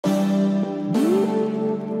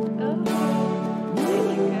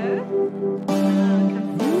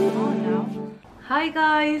Hi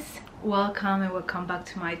guys, welcome and welcome back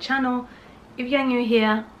to my channel. If you're new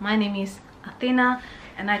here, my name is Athena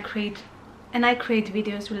and I create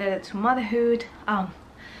videos related to motherhood,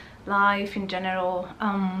 life in general,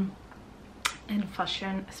 and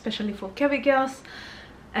fashion, especially for curvy girls.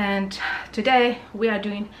 And today we are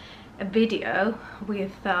doing a video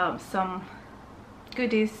with some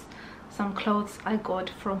goodies, some clothes I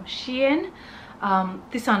got from Shein.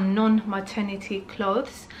 These are non-maternity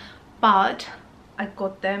clothes, but I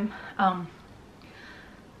got them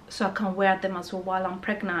so I can wear them as well while I'm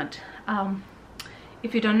pregnant.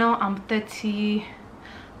 If you don't know, I'm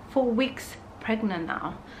 34 weeks pregnant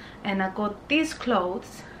now, and I got these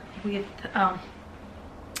clothes with that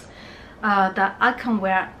I can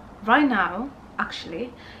wear right now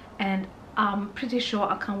actually, and I'm pretty sure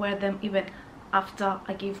I can wear them even after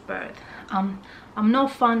I give birth. I'm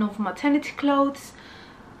not a fan of maternity clothes,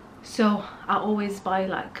 so I always buy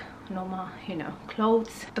like normal,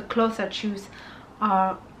 clothes. The clothes I choose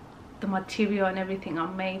are the material and everything are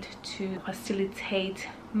made to facilitate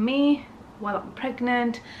me while I'm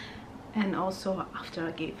pregnant and also after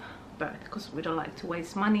I give birth, because we don't like to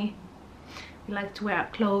waste money. We like to wear our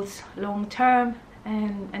clothes long term.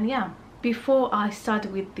 And yeah, before I start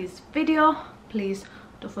with this video, please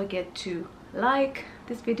don't forget to like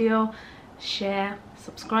this video, share,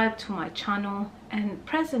 subscribe to my channel, and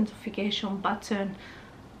press the notification button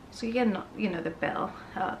so you get the bell,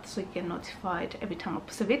 so you get notified every time I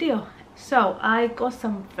post a video. So I got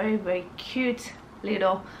some very cute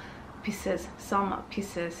little pieces, summer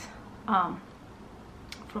pieces from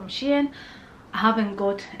Shein. I haven't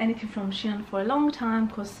got anything from Shein for a long time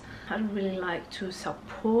because I don't really like to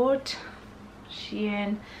support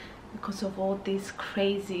Shein because of all these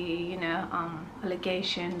crazy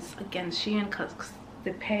allegations against Shein, because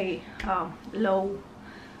they pay low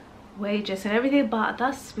wages and everything. But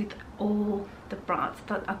that's with all the brands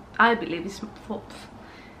that I believe is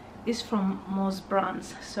from most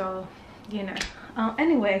brands. So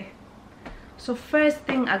anyway, so first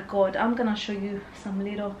thing I got, I'm gonna show you some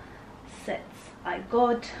little sets I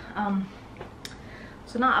got.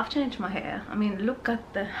 So now I've changed my hair. I mean, look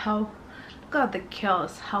at the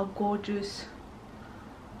curls, how gorgeous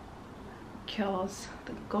curls,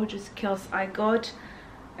 the gorgeous curls I got.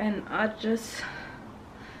 And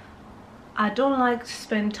I don't like to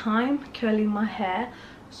spend time curling my hair,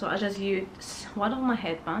 so I just use one of my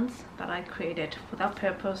headbands that I created for that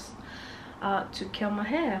purpose to curl my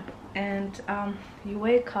hair. And you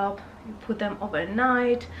wake up, you put them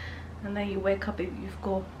overnight, and then you wake up, you've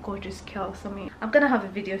got gorgeous curls. I mean, I'm gonna have a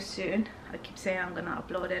video soon. I keep saying I'm gonna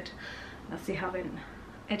upload it, I still haven't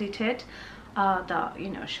edited, that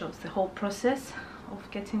shows the whole process of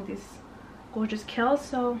getting these gorgeous curls.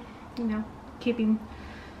 So keep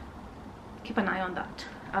an eye on that.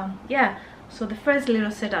 Yeah, so the first little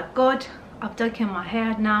set I got, I've darkened my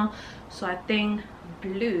hair now, so I think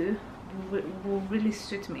blue will really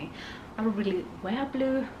suit me. I don't really wear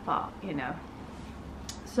blue, but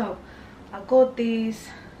so I got this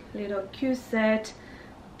little cute set,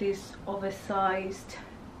 this oversized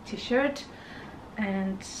t-shirt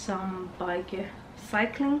and some biker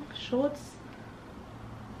cycling shorts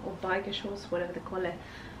or biker shorts, whatever they call it.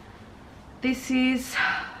 This is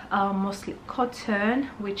mostly cotton,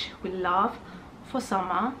 which we love for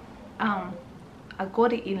summer. I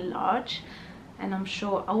got it in large, and I'm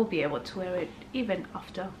sure I will be able to wear it even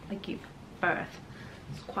after I give birth.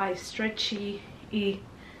 It's quite stretchy. It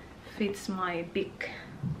fits my big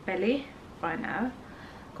belly right now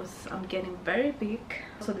because I'm getting very big.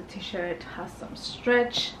 So the t-shirt has some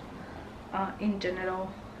stretch. In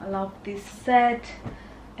general, I love this set,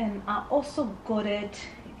 and I also got it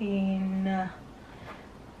in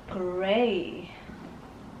gray,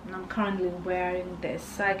 and I'm currently wearing the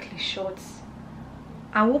cycling shorts.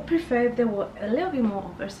 I would prefer if they were a little bit more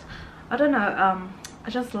oversized. I don't know, I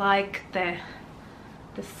just like the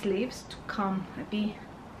sleeves to come a bit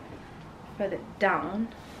further down,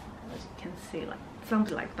 as you can see, like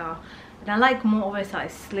something like that. And I like more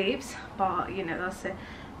oversized sleeves, but that's a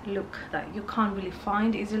look that you can't really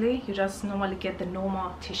find easily. You just normally get the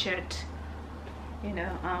normal t-shirt,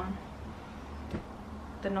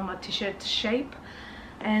 the normal t-shirt shape.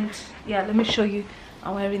 And yeah, let me show you.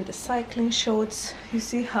 I'm wearing the cycling shorts. You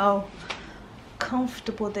see how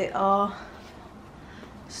comfortable they are,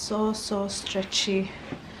 so stretchy.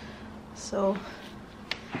 So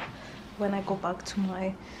when I go back to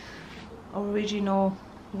my original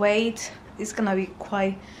weight, it's gonna be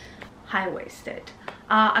quite high-waisted.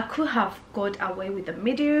 I could have got away with the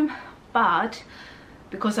medium, but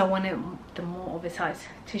because I wanted the more oversized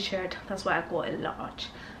t-shirt, that's why I got a large.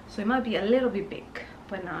 So it might be a little bit big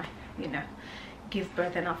when I give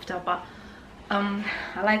birth and after, but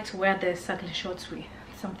I like to wear the cycling shorts with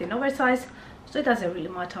something oversized, so it doesn't really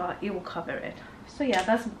matter, it will cover it. So yeah,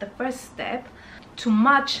 that's the first step, to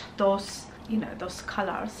match those, you know, those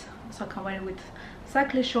colors, so I can wear it with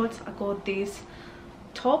cycling shorts. I got these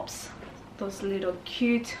tops, those little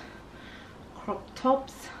cute crop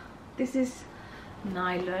tops. This is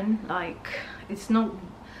nylon, like it's not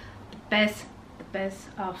the best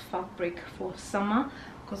fabric for summer,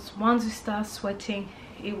 because once you start sweating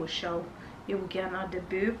it will show, you will get another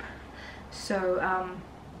boob. So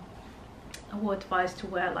I would advise to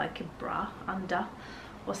wear like a bra under,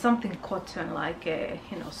 or something cotton, like a,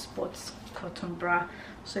 you know, sports cotton bra,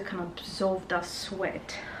 so it can absorb that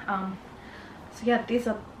sweat. So yeah, these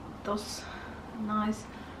are those nice,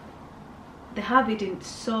 they have it in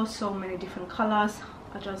so many different colors.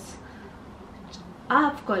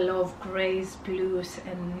 I've got a lot of grays, blues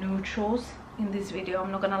and neutrals in this video,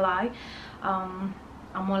 I'm not gonna lie. I'm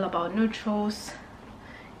all about neutrals.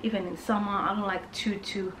 Even in summer I don't like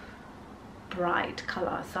too bright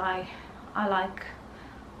colors. I'm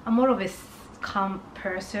more of a calm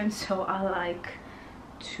person, so I like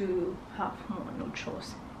to have more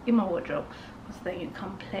neutrals in my wardrobe, because then you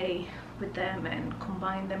can play with them and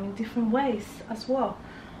combine them in different ways as well,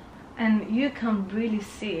 and you can really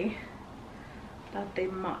see that they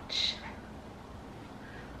match.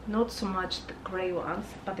 Not so much the gray ones,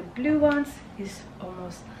 but the blue ones is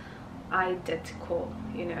almost identical,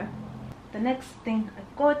 you know. The next thing I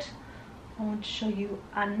got, I want to show you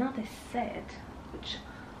another set which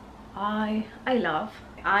I love.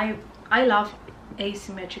 I love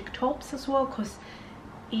asymmetric tops as well, because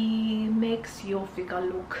it makes your figure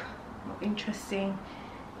look more interesting,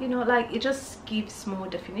 you know, like it just gives more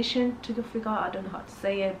definition to your figure. I don't know how to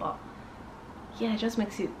say it, but yeah, it just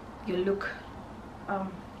makes you look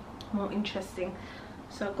more interesting.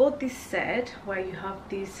 So I got this set where you have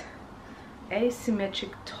this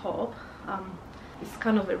asymmetric top. It's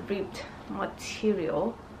kind of a ribbed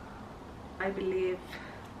material. I believe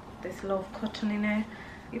there's a lot of cotton in it.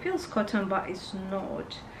 It feels cotton, but it's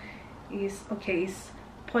not. It's okay, it's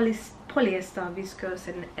polyester, viscose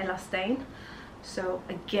and elastane. So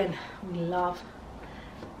again, we love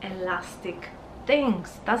elastic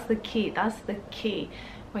things. That's the key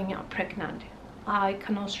when you're pregnant. I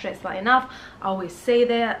cannot stress that enough. I always say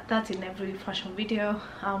that in every fashion video.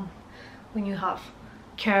 When you have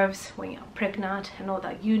curves, when you're pregnant and all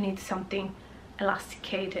that, you need something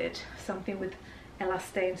elasticated, something with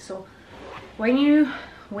elastane. So when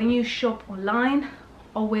you shop online,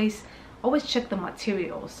 always check the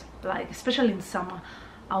materials, like especially in summer.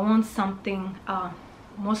 I want something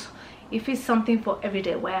if it's something for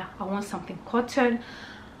everyday wear, I want something cotton,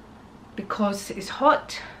 because it's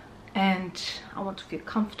hot and I want to feel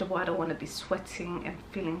comfortable. I don't want to be sweating and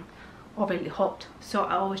feeling overly hot, so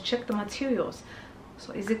I always check the materials.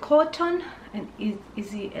 So is it cotton and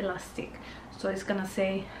is it elastic? So it's gonna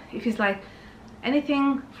say, if it's like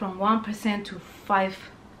anything from 1% to 5%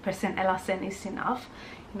 elastane is enough,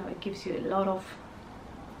 you know, it gives you a lot of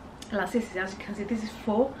elasticity. As you can see, this is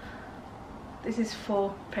 4%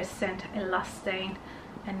 elastane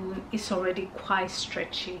and it's already quite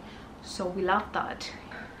stretchy, so we love that.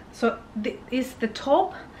 So this is the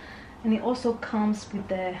top, and it also comes with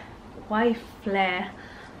the white flare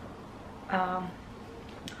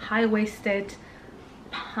high-waisted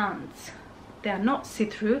pants. They are not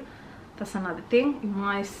see-through, that's another thing. It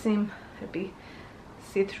might seem a bit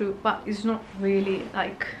see-through, but it's not really,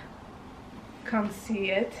 like, can't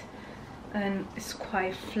see it, and it's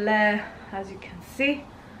quite flare as you can see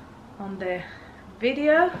on the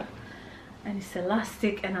video, and it's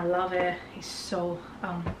elastic and I love it. It's so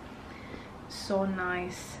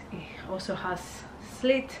nice. It also has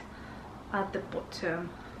slit at the bottom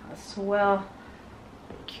as well.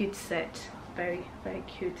 Cute set, very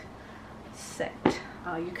cute set.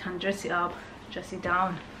 You can dress it up, dress it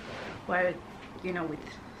down, wear it, you know, with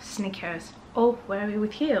sneakers, or wear it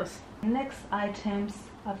with heels. Next items,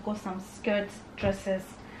 I've got some skirts, dresses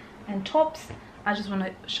and tops. I just want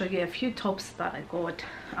to show you a few tops that I got.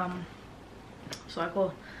 So I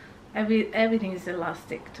got everything is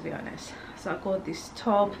elastic, to be honest. So I got this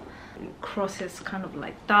top, it crosses kind of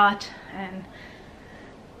like that, and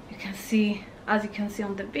you can see, as you can see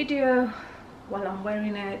on the video while I'm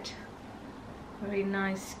wearing it, very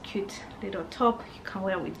nice cute little top. You can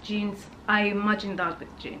wear with jeans. I imagine that with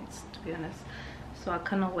jeans, to be honest. So I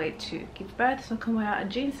cannot wait to give birth so I can wear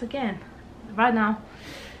jeans again. Right now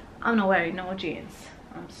I'm not wearing no jeans,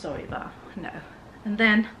 I'm sorry, but no. And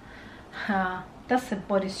then that's a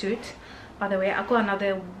bodysuit. By the way, I got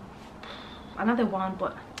another one,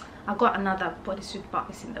 but I got another bodysuit, but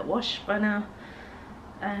it's in the wash right now.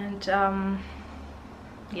 And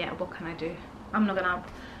yeah, what can I do? I'm not gonna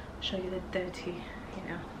show you the dirty, you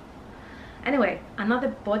know. Anyway,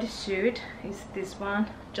 another bodysuit is this one,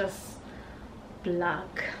 just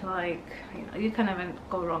black. Like, you know, you can even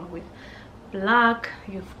go wrong with black.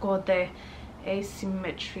 You've got the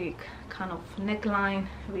asymmetric kind of neckline,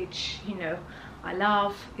 which, you know, I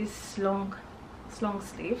love. It's long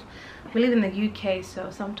sleeve. We live in the UK, so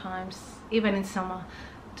sometimes even in summer,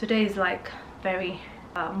 today is like very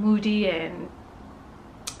moody and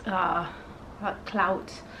it's a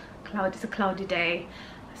cloudy day.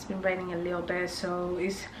 It's been raining a little bit, so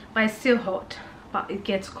but it's still hot, but it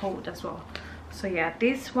gets cold as well. So yeah,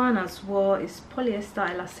 this one as well is polyester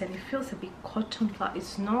elastic. It feels a bit cotton, but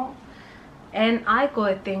it's not. And I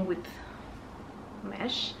got a thing with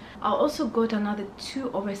mesh. I also got another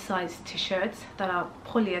 2 oversized t-shirts that are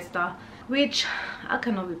polyester, which I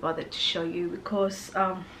cannot be bothered to show you because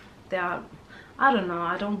they are, I don't know,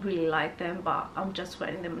 I don't really like them, but I'm just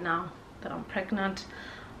wearing them now that I'm pregnant.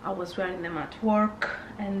 I was wearing them at work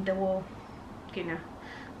and they were, you know,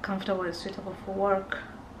 comfortable and suitable for work.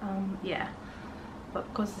 Yeah, but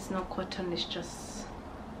because it's not cotton, it just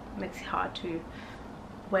makes it hard to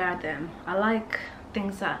wear them. I like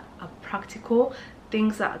things that are practical,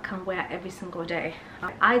 things that I can wear every single day.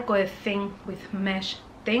 I got a thing with mesh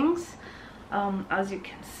things. As you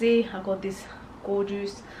can see, I got this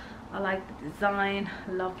gorgeous, I like the design,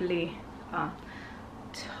 lovely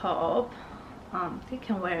top. You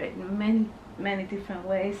can wear it in many different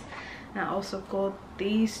ways. And I also got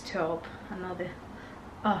this top, another,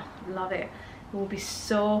 love it. It will be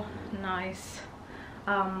so nice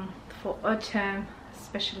for autumn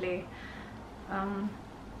especially.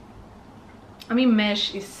 I mean,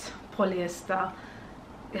 mesh is polyester,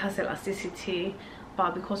 it has elasticity,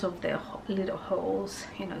 but because of the little holes,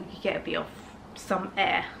 you know, you get a bit of some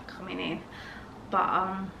air coming in,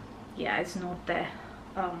 but yeah, it's not the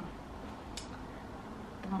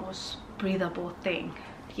most breathable thing.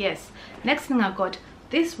 Yes, next thing I got,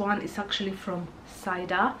 this one is actually from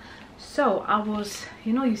Cider. So I was,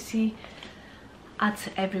 you know, you see ads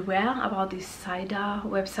everywhere about this Cider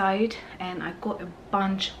website, and I got a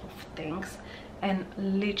bunch of things, and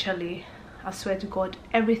literally, I swear to God,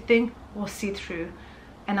 everything was see-through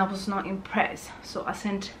and I was not impressed. So I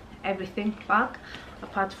sent everything back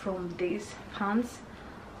apart from these pants.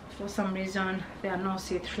 For some reason they are not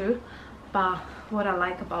see-through, but what I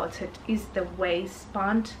like about it is the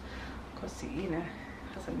waistband, because, you know,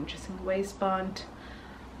 it has an interesting waistband.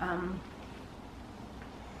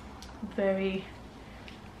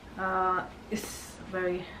 It's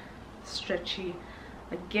very stretchy,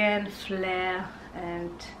 again, flare,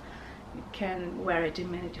 and you can wear it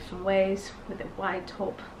in many different ways with a white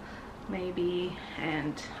top maybe.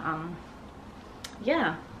 And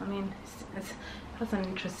yeah, I mean, it has an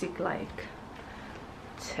interesting like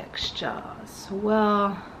texture as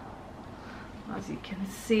well, as you can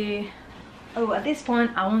see. Oh, at this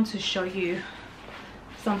point I want to show you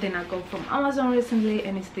something I got from Amazon recently,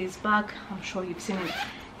 and it's this bag. I'm sure you've seen it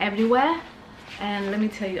everywhere, and let me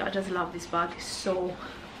tell you, I just love this bag. It's so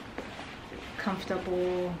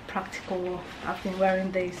comfortable, practical. I've been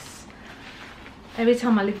wearing this every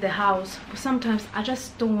time I leave the house, but sometimes I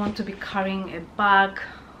just don't want to be carrying a bag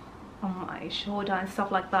on my shoulder and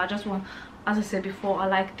stuff like that. I just want, as I said before, I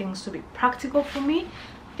like things to be practical for me,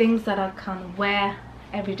 things that I can wear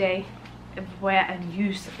every day, everywhere, and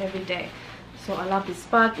use every day. So I love this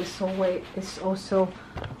bag. It's also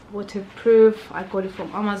waterproof. I got it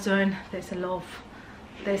from Amazon. There's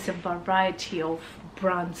a variety of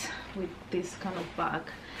brands with this kind of bag,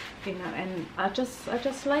 you know, and I just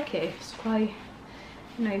like it. It's quite,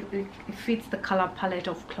 you know, it fits the color palette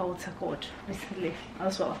of clothes I got recently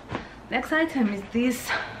as well. Next item is this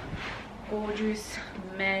gorgeous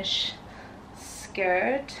mesh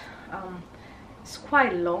skirt. It's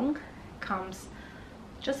quite long, comes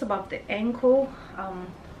just above the ankle.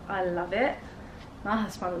 I love it, my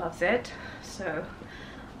husband loves it, so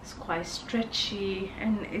it's quite stretchy,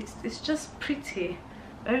 and it's just pretty,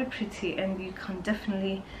 very pretty, and you can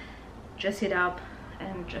definitely dress it up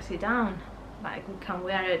and dress it down. Like, we can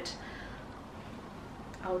wear it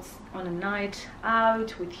out on a night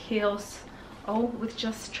out with heels, or with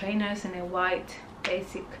just trainers and a white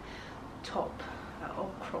basic top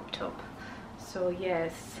or crop top. So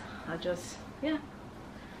yes, yeah,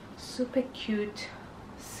 super cute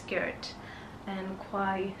skirt and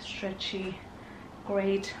quite stretchy,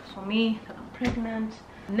 great for me that I'm pregnant.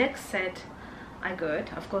 Next set I've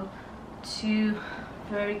got 2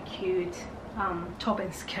 very cute top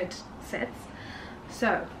and skirt sets.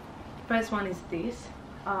 So first one is this.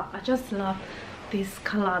 I just love this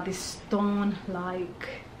color, this stone like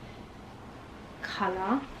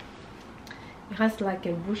color. It has like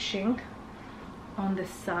a ruching on the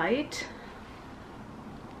side,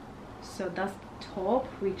 so that's the top,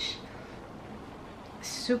 which is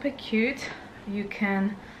super cute. You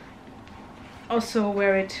can also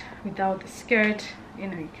wear it without the skirt, you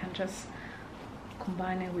know, you can just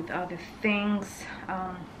combine it with other things.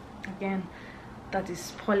 Again, that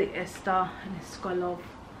is polyester and it's got a lot of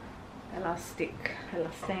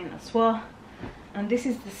elastane as well. And this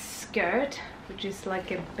is the skirt, which is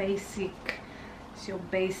like a basic, it's your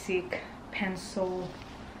basic pencil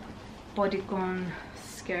bodycon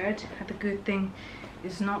skirt. And the good thing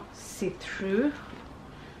is not see-through,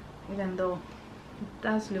 even though it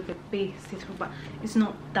does look a bit see-through, but it's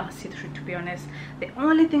not that see-through, to be honest. The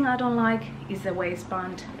only thing I don't like is the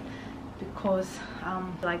waistband, because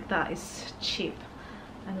like that is cheap,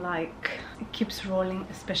 and like it keeps rolling,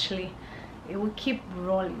 especially it will keep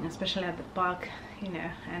rolling, especially at the back, you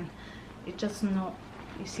know, and it just not,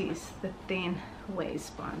 you see, it's the thin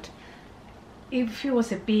waistband. If it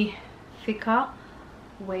was a bit thicker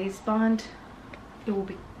waistband, it would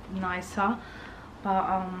be nicer, but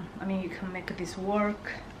I mean, you can make this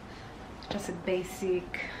work. Just a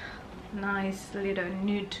basic nice little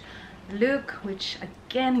nude look, which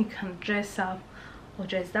again you can dress up or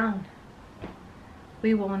dress down.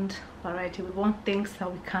 We want variety, we want things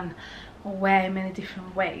that we can wear in many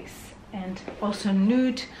different ways, and also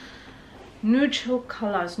neutral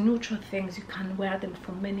colors, neutral things. You can wear them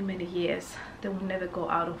for many years, they will never go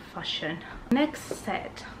out of fashion. Next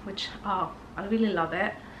set, which I really love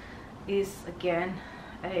it, is again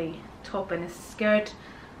a top and a skirt.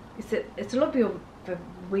 It's a little bit of a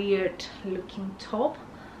weird looking top,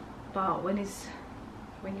 but when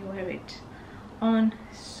you wear it on,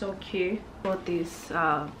 it's so cute. Got this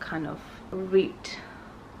kind of ribbed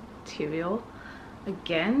material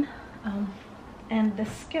again, and the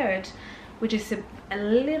skirt, which is a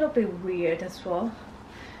little bit weird as well.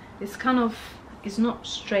 It's kind of, it's not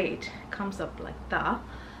straight, it comes up like that,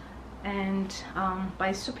 and but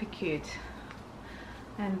it's super cute.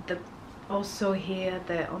 And also here,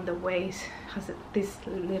 on the waist has this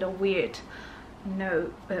little weird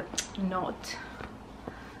knot,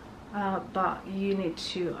 but you need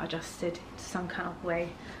to adjust it some kind of way,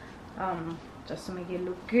 just to make it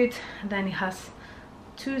look good. Then it has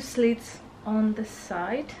 2 slits on the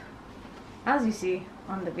side, as you see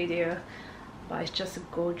on the video, but it's just a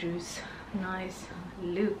gorgeous, nice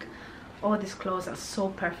look. All these clothes are so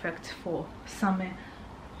perfect for summer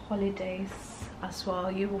holidays as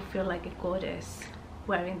well. You will feel like a goddess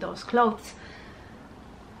wearing those clothes.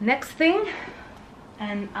 Next thing,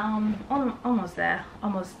 and almost there,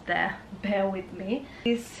 bear with me,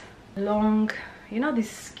 this long, you know, this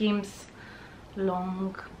Skims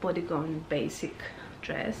long bodycon basic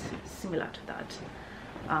dress, similar to that,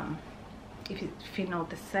 if you know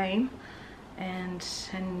the same. And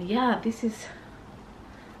yeah, this is,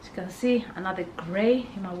 as you can see, another gray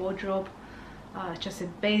in my wardrobe. Just a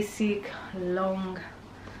basic long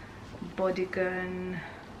bodycon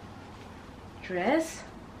dress.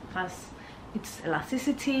 Has its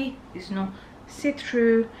elasticity, it's not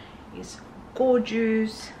see-through, it's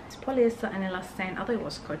gorgeous. It's polyester and elastane. I thought it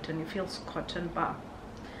was cotton, it feels cotton, but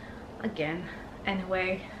again,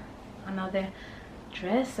 anyway, another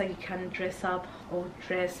dress that you can dress up or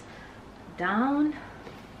dress down,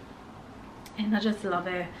 and I just love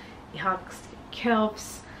it. It has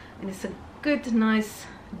curves, and it's a good, nice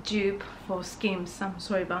dupe for Skims. I'm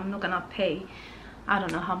sorry, but I'm not gonna pay, I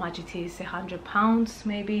don't know how much it is, £100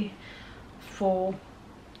 maybe, for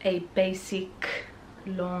a basic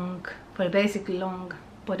long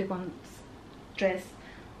bodycon dress.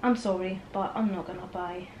 I'm sorry, but I'm not gonna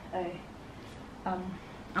buy I'm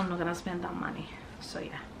not gonna spend that money. So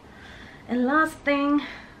yeah. And last thing,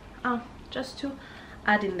 just to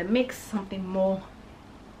add in the mix something more,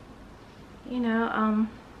 you know,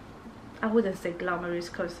 I wouldn't say glamorous,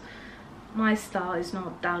 because my style is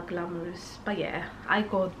not that glamorous, but yeah, I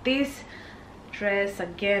got this dress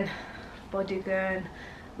again, bodycon,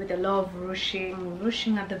 with a lot of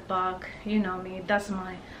ruching at the back. You know me, that's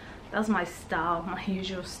my style, my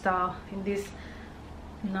usual style, in this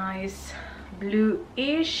nice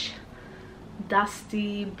bluish,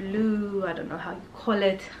 dusty blue, I don't know how you call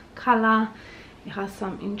it, color. It has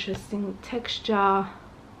some interesting texture,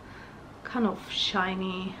 kind of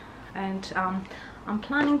shiny, and I'm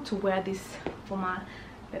planning to wear this for my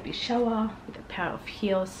baby shower with a pair of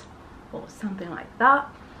heels or something like that.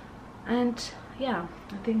 And yeah,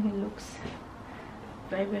 I think it looks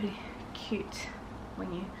very cute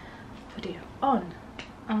when you put it on.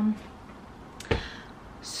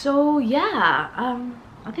 So yeah,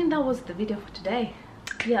 I think that was the video for today.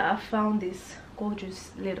 Yeah, I found these gorgeous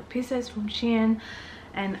little pieces from Shein,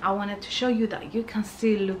 and I wanted to show you that you can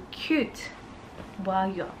still look cute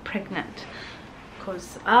while you're pregnant,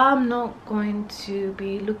 because I'm not going to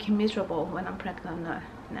be looking miserable when I'm pregnant. No.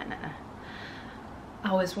 I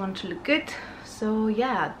always want to look good. So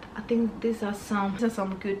yeah, I think these are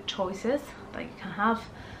some good choices that you can have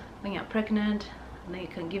when you're pregnant, and then you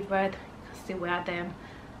can give birth, you can still wear them.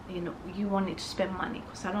 You know, you won't need to spend money,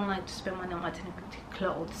 because I don't like to spend money on maternity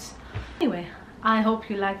clothes. Anyway, I hope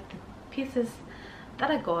you like the pieces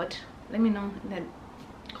that I got. Let me know in the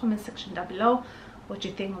comment section down below what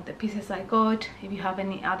you think of the pieces I got, if you have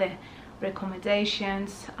any other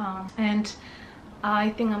recommendations. And I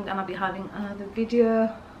think I'm gonna be having another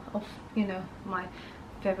video of, you know, my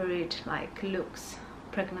favorite like looks,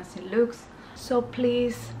 pregnancy looks. So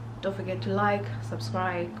please don't forget to like,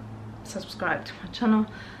 subscribe to my channel,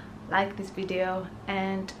 like this video,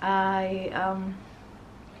 and I'll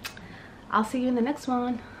see you in the next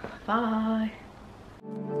one. Bye.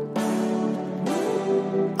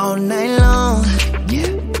 All night long,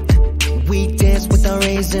 yeah, we dance with our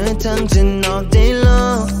razor tongues and